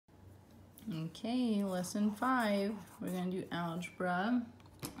Okay, lesson 5. We're going to do algebra.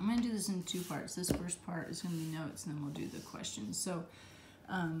 I'm going to do this in 2 parts. This first part is going to be notes, and then we'll do the questions. So,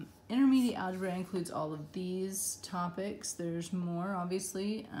 intermediate algebra includes all of these topics. There's more,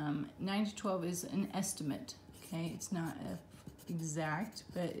 obviously. 9 to 12 is an estimate. Okay, it's not exact,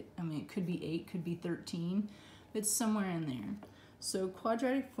 but I mean, it could be 8, could be 13. It's somewhere in there. So,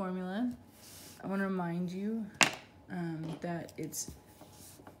 quadratic formula, I want to remind you that it's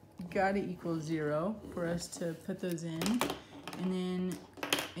got to equal 0 for us to put those in. And then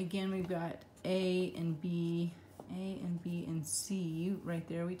again, we've got A and B and C right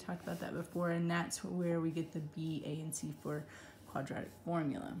there. We talked about that before, and that's where we get the B, A, and C for quadratic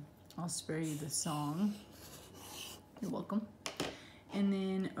formula. I'll spare you the song. You're welcome. And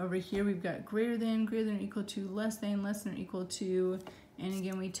then over here we've got greater than or equal to, less than or equal to, and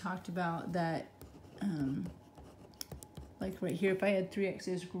again we talked about that. Like right here, if I had 3x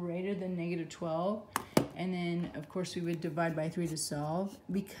is greater than negative 12, and then of course we would divide by 3 to solve.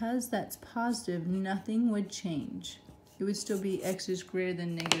 Because that's positive, nothing would change. It would still be x is greater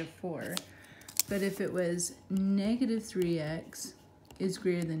than negative 4. But if it was negative 3x is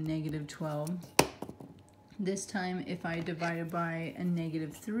greater than negative 12, this time if I divided by a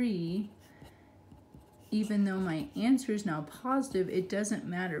negative 3, even though my answer is now positive, it doesn't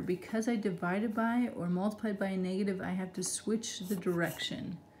matter. Because I divided by or multiplied by a negative, I have to switch the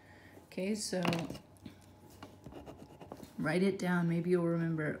direction. Okay, so write it down. Maybe you'll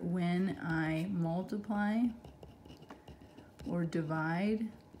remember. When I multiply or divide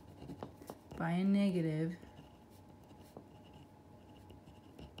by a negative,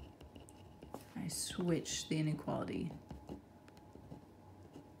 I switch the inequality.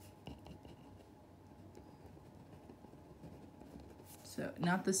 So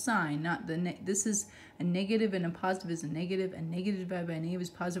not the sign, not the this is a negative and a positive is a negative divided by a negative is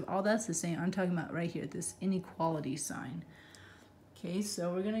positive. All that's the same. I'm talking about right here, this inequality sign. Okay,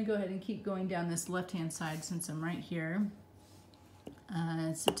 so we're gonna go ahead and keep going down this left-hand side since I'm right here.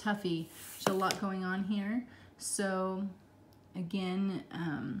 It's a toughie. There's a lot going on here. So again,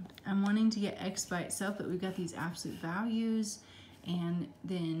 I'm wanting to get x by itself, but we've got these absolute values, and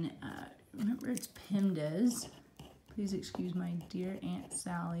then remember it's PEMDAS. Please excuse my dear Aunt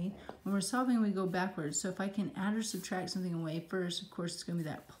Sally. When we're solving, we go backwards. So if I can add or subtract something away first, of course, it's going to be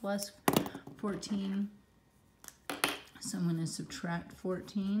that plus 14. So I'm going to subtract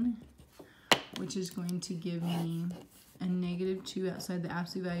 14, which is going to give me a negative 2 outside the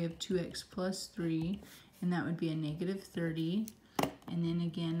absolute value of 2x plus 3, and that would be a negative 30. And then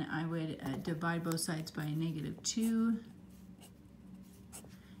again, I would divide both sides by a negative 2.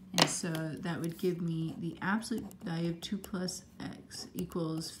 And so that would give me the absolute value of 2 plus x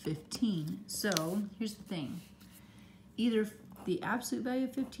equals 15. So here's the thing. Either the absolute value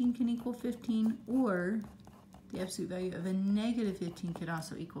of 15 can equal 15, or the absolute value of a negative 15 could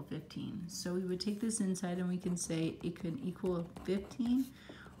also equal 15. So we would take this inside and we can say it could equal 15,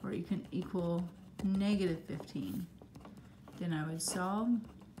 or it can equal negative 15. Then I would solve,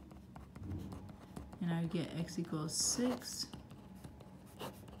 and I would get x equals 6.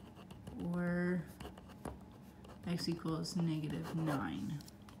 Or x equals negative 9.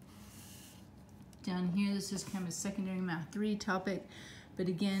 Down here, this is kind of a secondary math 3 topic, but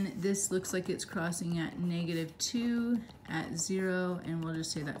again, this looks like it's crossing at negative 2, at 0, and we'll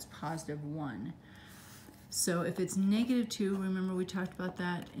just say that's positive 1. So if it's negative 2, remember we talked about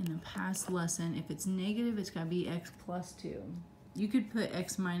that in the past lesson, if it's negative, it's got to be x plus 2. You could put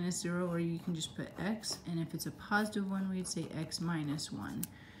x minus 0, or you can just put x, and if it's a positive 1, we'd say x minus 1.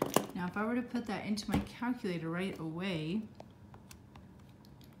 Now, if I were to put that into my calculator right away,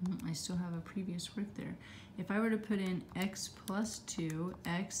 I still have a previous work there. If I were to put in x plus 2,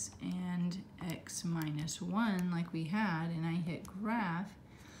 x and x minus 1 like we had, and I hit graph,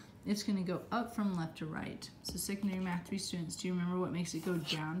 it's going to go up from left to right. So secondary math 3 students, do you remember what makes it go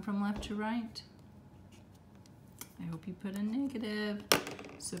down from left to right? I hope you put a negative.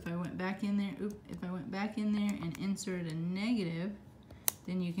 So if I went back in there, and inserted a negative,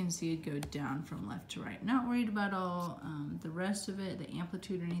 then you can see it go down from left to right. Not worried about all the rest of it, the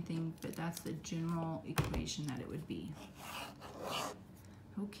amplitude or anything, but that's the general equation that it would be.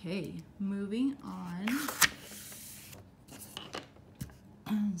 Okay, moving on.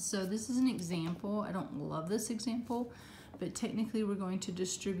 So this is an example. I don't love this example, but technically we're going to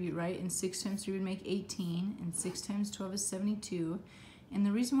distribute, right? And 6 times 3 would make 18, and 6 times 12 is 72. And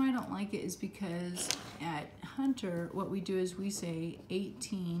the reason why I don't like it is because at Hunter, what we do is we say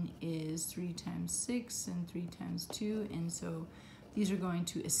 18 is 3 times 6 and 3 times 2, and so These are going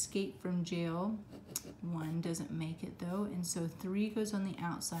to escape from jail. 1 doesn't make it though, and so 3 goes on the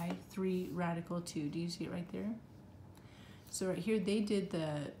outside, 3 radical 2. Do you see it right there? So right here they did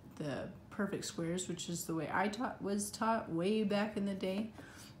the perfect squares, which is the way I was taught way back in the day,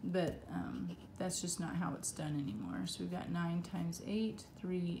 but that's just not how it's done anymore. So we've got 9 times 8,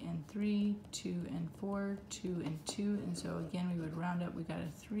 3 and 3, 2 and 4, 2 and 2, and so again we would round up. We got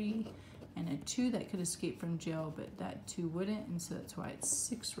a 3 and a 2 that could escape from jail, but that 2 wouldn't, and so that's why it's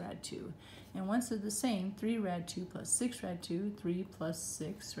 6 rad 2. And once they're the same, 3 rad 2 plus 6 rad 2, 3 plus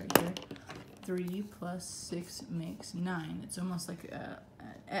 6 right there. 3 plus 6 makes 9. It's almost like an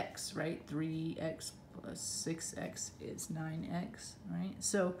x, right? 3x plus 6x is 9x, right?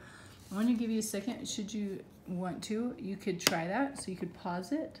 So I want to give you a second. Should you want to, you could try that. So you could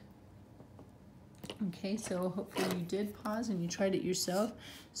pause it. Okay, so hopefully you did pause and you tried it yourself.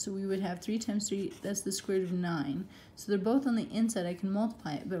 So we would have 3 times 3, that's the square root of 9. So they're both on the inside, I can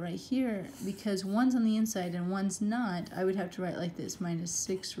multiply it. But right here, because one's on the inside and one's not, I would have to write like this, minus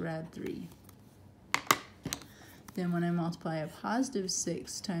 6 rad 3. Then when I multiply a positive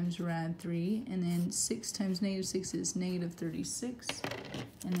 6 times rad 3, and then 6 times negative 6 is negative 36.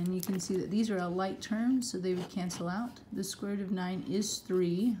 And then you can see that these are a like term, so they would cancel out. The square root of 9 is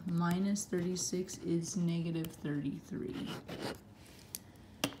 3, minus 36 is negative 33.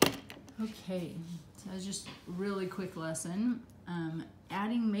 Okay, so that's just a really quick lesson.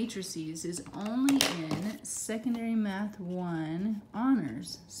 Adding matrices is only in Secondary Math 1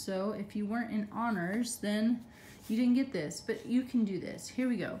 honors. So if you weren't in honors, then you didn't get this, but you can do this. Here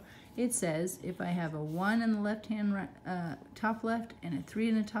we go. It says if I have a 1 in the left-hand top left and a 3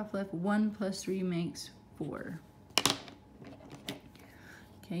 in the top left, 1 plus 3 makes 4.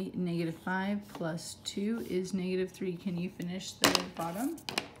 Okay, negative 5 plus 2 is negative 3. Can you finish the bottom?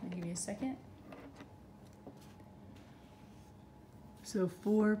 I'll give you a second. So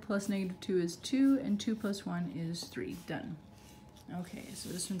 4 plus negative 2 is 2, and 2 plus 1 is 3. Done. Okay, so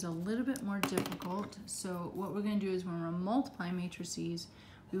this one's a little bit more difficult. So what we're going to do is when we're multiplying matrices,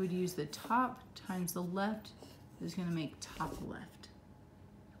 we would use the top times the left is going to make top left.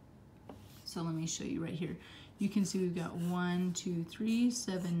 So let me show you right here. You can see we've got 1, 2, 3,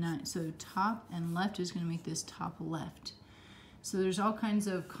 7, 9. So top and left is going to make this top left. So there's all kinds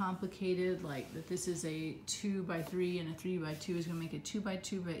of complicated, like that this is a 2 by 3 and a 3 by 2 is going to make a 2 by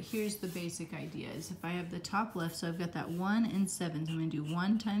 2, but here's the basic idea is if I have the top left, so I've got that 1 and 7, so I'm going to do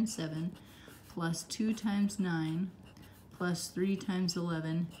 1 times 7 plus 2 times 9 plus 3 times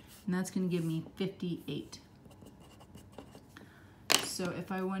 11, and that's going to give me 58. So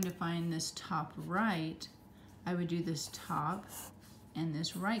if I wanted to find this top right, I would do this top and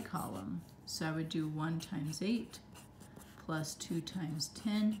this right column. So I would do 1 times 8 plus 2 times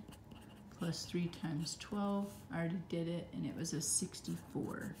 10 plus 3 times 12. I already did it, and it was a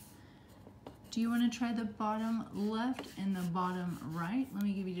 64. Do you want to try the bottom left and the bottom right? Let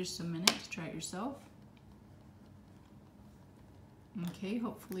me give you just a minute to try it yourself. Okay,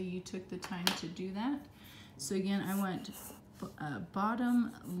 hopefully you took the time to do that. So again, I went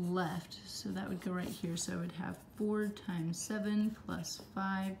bottom left, so that would go right here. So I would have 4 times 7 plus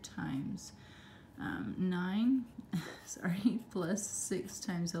 5 times 9, sorry, plus 6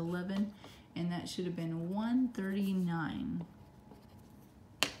 times 11, and that should have been 139.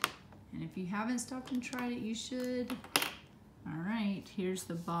 And if you haven't stopped and tried it, you should. All right, here's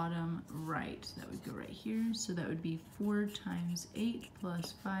the bottom right. That would go right here. So that would be 4 times 8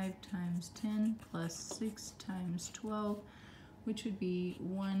 plus 5 times 10 plus 6 times 12, which would be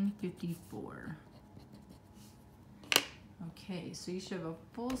 154. Okay, so you should have a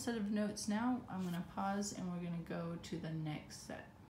full set of notes now. I'm going to pause and we're going to go to the next set.